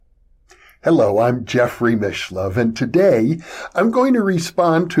Hello, I'm Jeffrey Mishlove, and today I'm going to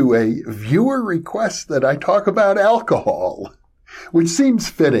respond to a viewer request that I talk about alcohol, which seems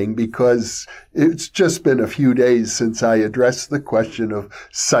fitting because it's just been a few days since I addressed the question of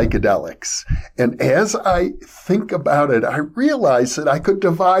psychedelics. And as I think about it, I realize that I could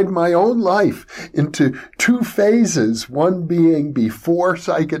divide my own life into two phases, one being before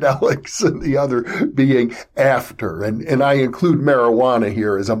psychedelics and the other being after. And I include marijuana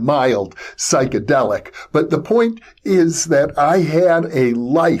here as a mild psychedelic. But the point is that I had a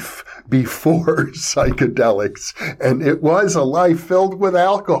life before psychedelics, and it was a life filled with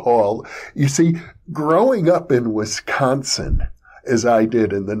alcohol. You see, growing up in Wisconsin, as I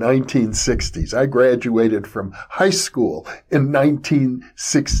did in the 1960s, I graduated from high school in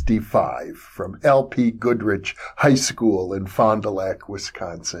 1965 from L.P. Goodrich High School in Fond du Lac,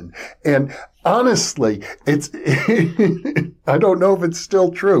 Wisconsin. And honestly, I don't know if it's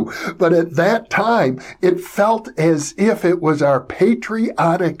still true, but at that time, it felt as if it was our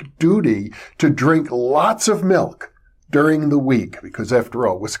patriotic duty to drink lots of milk during the week, because after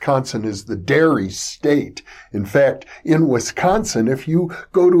all, Wisconsin is the dairy state. In fact, in Wisconsin, if you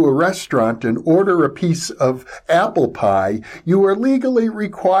go to a restaurant and order a piece of apple pie, you are legally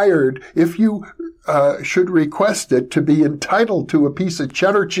required, if you should request it, to be entitled to a piece of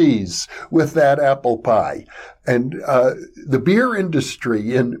cheddar cheese with that apple pie. And the beer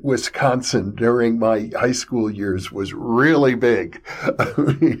industry in Wisconsin during my high school years was really big.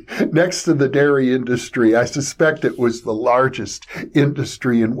 Next to the dairy industry, I suspect it was the largest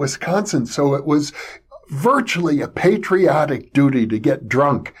industry in Wisconsin. So it was virtually a patriotic duty to get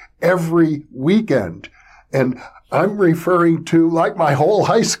drunk every weekend. And I'm referring to like my whole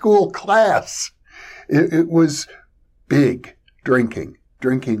high school class. It was big drinking.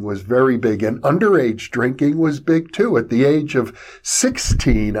 Drinking was very big, and underage drinking was big too. At the age of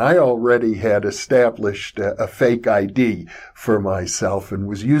 16, I already had established a fake ID for myself and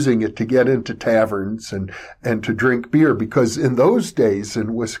was using it to get into taverns and to drink beer, because in those days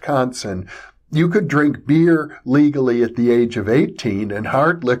in Wisconsin, you could drink beer legally at the age of 18 and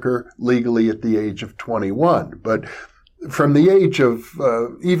hard liquor legally at the age of 21. But from the age of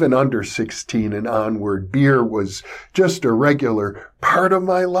even under 16 and onward, beer was just a regular part of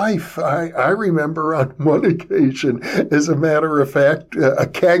my life. I remember on one occasion, as a matter of fact, a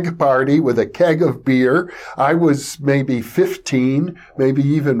keg party with a keg of beer. I was maybe 15, maybe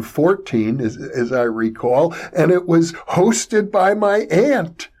even 14, as I recall, and it was hosted by my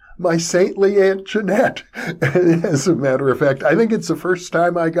aunt. My saintly Aunt Jeanette. As a matter of fact, I think it's the first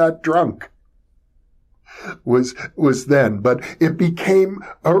time I got drunk was then, but it became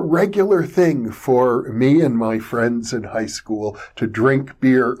a regular thing for me and my friends in high school to drink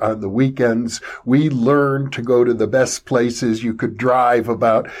beer on the weekends. We learned to go to the best places. You could drive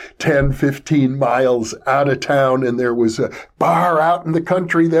about 10, 15 miles out of town, and there was a bar out in the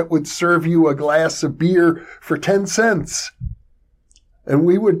country that would serve you a glass of beer for 10 cents. And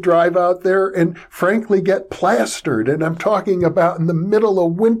we would drive out there and frankly get plastered. And I'm talking about in the middle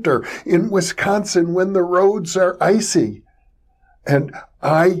of winter in Wisconsin when the roads are icy. And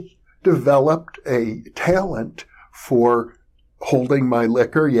I developed a talent for holding my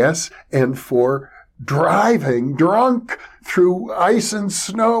liquor, yes, and for driving drunk through ice and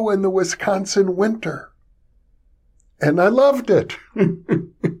snow in the Wisconsin winter. And I loved it.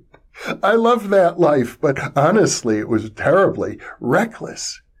 I loved that life, but honestly, it was terribly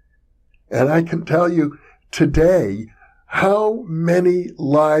reckless. And I can tell you today how many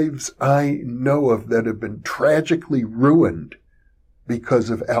lives I know of that have been tragically ruined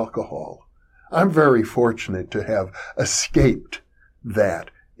because of alcohol. I'm very fortunate to have escaped that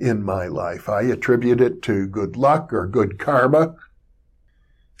in my life. I attribute it to good luck or good karma,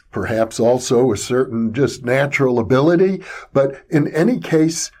 perhaps also a certain just natural ability, but in any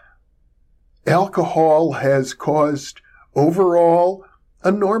case, alcohol has caused overall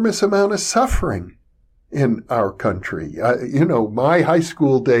enormous amount of suffering in our country. My high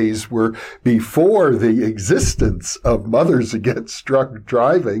school days were before the existence of Mothers Against Drunk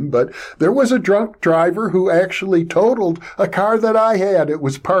Driving, but there was a drunk driver who actually totaled a car that I had. It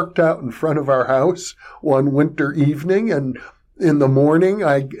was parked out in front of our house one winter evening, and in the morning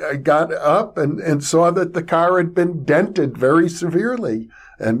I got up and saw that the car had been dented very severely.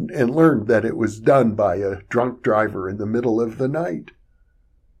 And learned that it was done by a drunk driver in the middle of the night.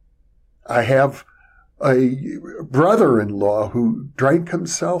 I have a brother-in-law who drank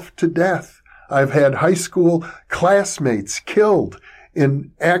himself to death. I've had high school classmates killed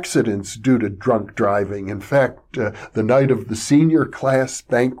in accidents due to drunk driving. In fact, the night of the senior class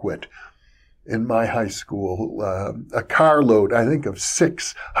banquet, in my high school, a carload, I think, of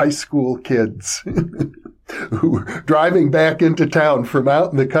 6 high school kids who were driving back into town from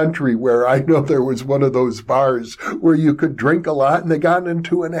out in the country where I know there was one of those bars where you could drink a lot, and they got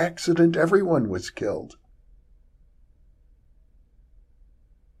into an accident. Everyone was killed.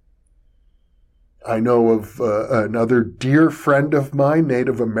 I know of another dear friend of mine,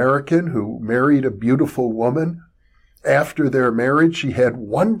 Native American, who married a beautiful woman. After their marriage, she had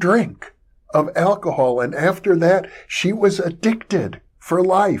 1 drink of alcohol, and after that, she was addicted for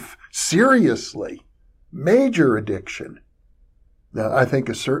life. Seriously. Major addiction. Now, I think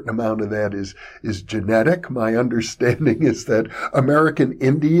a certain amount of that is genetic. My understanding is that American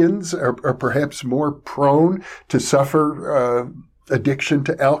Indians are perhaps more prone to suffer addiction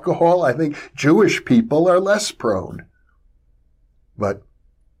to alcohol. I think Jewish people are less prone. But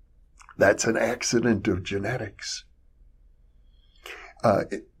that's an accident of genetics.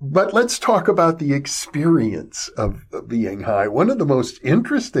 But let's talk about the experience of being high. One of the most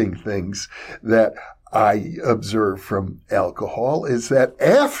interesting things that I observed from alcohol is that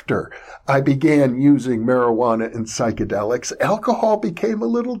after I began using marijuana and psychedelics, alcohol became a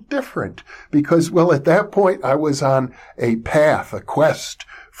little different because, well, at that point I was on a path, a quest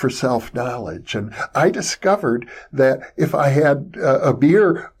for self-knowledge. And I discovered that if I had a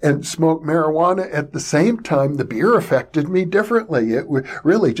beer and smoked marijuana at the same time, the beer affected me differently. It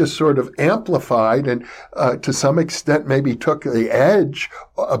really just sort of amplified and to some extent maybe took the edge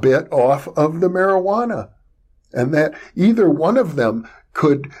a bit off of the marijuana. And that either one of them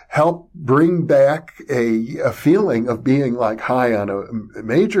could help bring back a feeling of being like high on a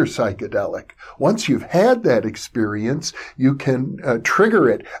major psychedelic. Once you've had that experience, you can trigger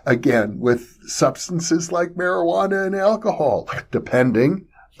it again with substances like marijuana and alcohol, depending,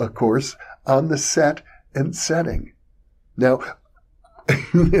 of course, on the set and setting. Now,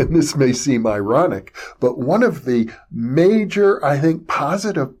 and this may seem ironic, but one of the major, I think,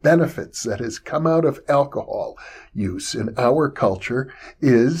 positive benefits that has come out of alcohol use in our culture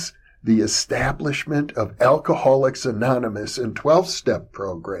is the establishment of Alcoholics Anonymous and 12-step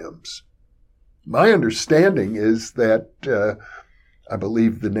programs. My understanding is that I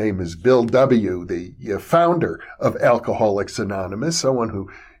believe the name is Bill W., the founder of Alcoholics Anonymous, someone who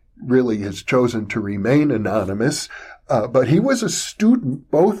really has chosen to remain anonymous. But he was a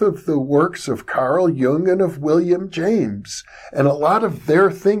student both of the works of Carl Jung and of William James. And a lot of their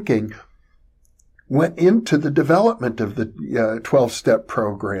thinking went into the development of the 12-step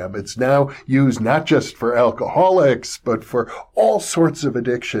program. It's now used not just for alcoholics, but for all sorts of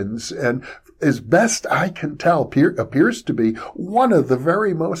addictions. And as best I can tell, appears to be one of the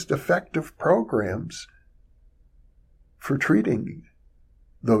very most effective programs for treating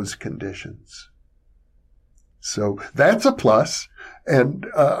those conditions. So that's a plus. And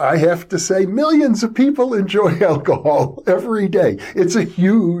I have to say, millions of people enjoy alcohol every day. It's a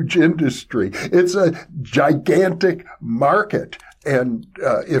huge industry. It's a gigantic market. And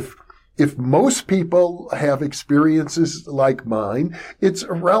if most people have experiences like mine, it's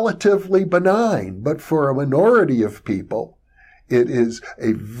relatively benign. But for a minority of people, it is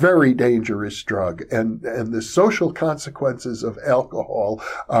a very dangerous drug, and the social consequences of alcohol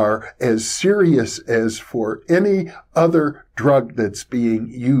are as serious as for any other drug that's being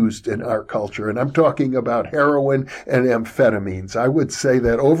used in our culture. And I'm talking about heroin and amphetamines. I would say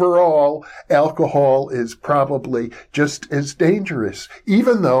that overall, alcohol is probably just as dangerous,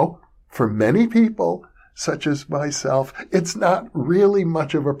 even though for many people, such as myself, it's not really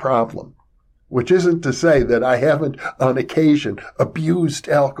much of a problem. Which isn't to say that I haven't, on occasion, abused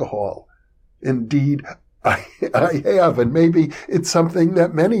alcohol. Indeed, I have, and maybe it's something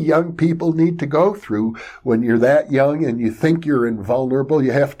that many young people need to go through. When you're that young and you think you're invulnerable,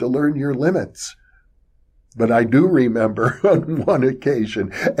 you have to learn your limits. But I do remember on one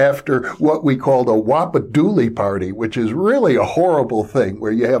occasion, after what we called a Wapadoodle party, which is really a horrible thing,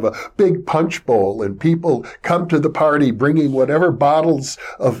 where you have a big punch bowl and people come to the party bringing whatever bottles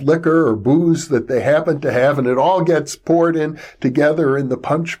of liquor or booze that they happen to have, and it all gets poured in together in the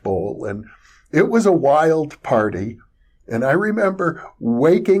punch bowl. And it was a wild party. And I remember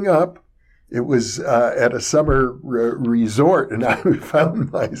waking up. It was at a summer resort, and I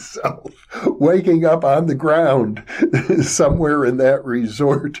found myself waking up on the ground somewhere in that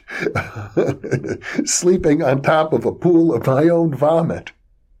resort, sleeping on top of a pool of my own vomit.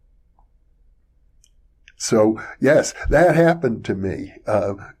 So, yes, that happened to me.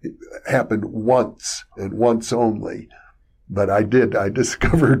 It happened once, and once only. But I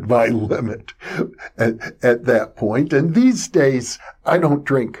discovered my limit at that point. And these days, I don't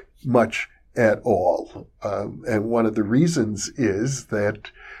drink much at all. And one of the reasons is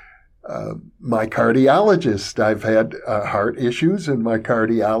that My cardiologist, I've had heart issues, and my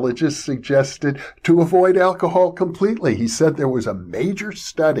cardiologist suggested to avoid alcohol completely. He said there was a major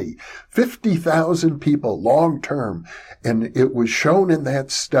study, 50,000 people long term, and it was shown in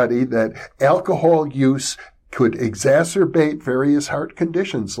that study that alcohol use could exacerbate various heart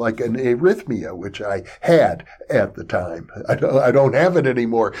conditions like an arrhythmia, which I had at the time. I don't have it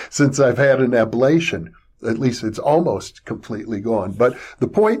anymore since I've had an ablation. At least it's almost completely gone. But the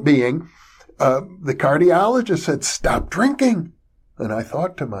point being, the cardiologist said, stop drinking. And I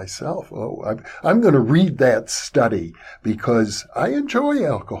thought to myself, I'm going to read that study because I enjoy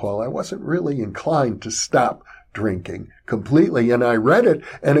alcohol. I wasn't really inclined to stop drinking completely. And I read it,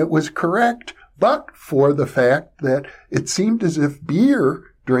 and it was correct, but for the fact that it seemed as if beer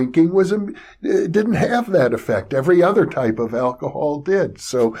drinking didn't have that effect. Every other type of alcohol did.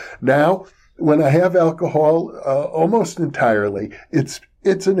 So now, when I have alcohol, almost entirely, it's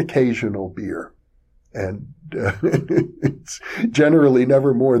an occasional beer. And it's generally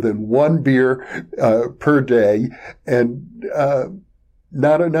never more than one beer per day, and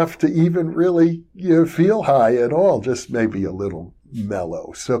not enough to even really feel high at all, just maybe a little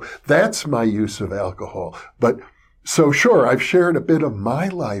mellow. So that's my use of alcohol. But so sure, I've shared a bit of my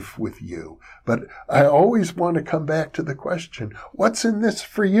life with you, but I always want to come back to the question, what's in this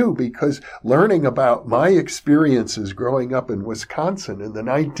for you? Because learning about my experiences growing up in Wisconsin in the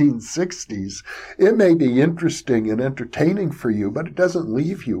 1960s, it may be interesting and entertaining for you, but it doesn't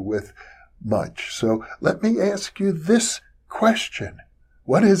leave you with much. So let me ask you this question.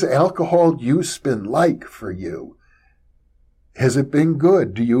 What has alcohol use been like for you? Has it been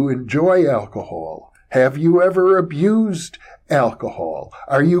good? Do you enjoy alcohol? Have you ever abused alcohol?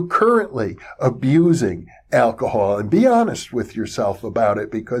 Are you currently abusing alcohol? And be honest with yourself about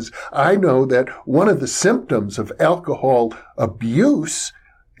it, because I know that one of the symptoms of alcohol abuse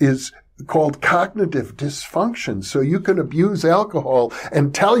is called cognitive dysfunction. So you can abuse alcohol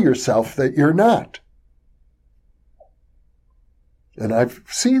and tell yourself that you're not. And I've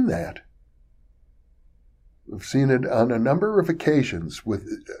seen that. We've seen it on a number of occasions with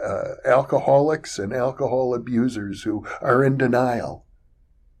alcoholics and alcohol abusers who are in denial.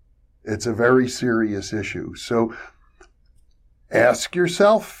 It's a very serious issue. So ask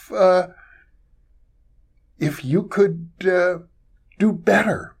yourself if you could do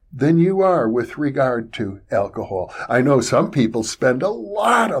better than you are with regard to alcohol. I know some people spend a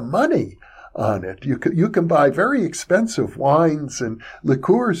lot of money on it. You can buy very expensive wines and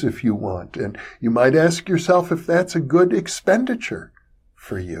liqueurs if you want, and you might ask yourself if that's a good expenditure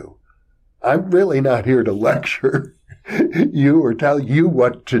for you. I'm really not here to lecture you or tell you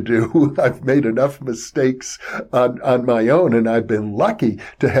what to do. I've made enough mistakes on my own, and I've been lucky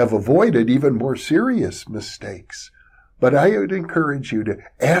to have avoided even more serious mistakes. But I would encourage you to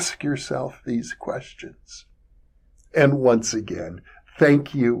ask yourself these questions. And once again,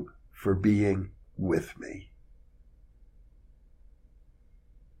 thank you for being with me.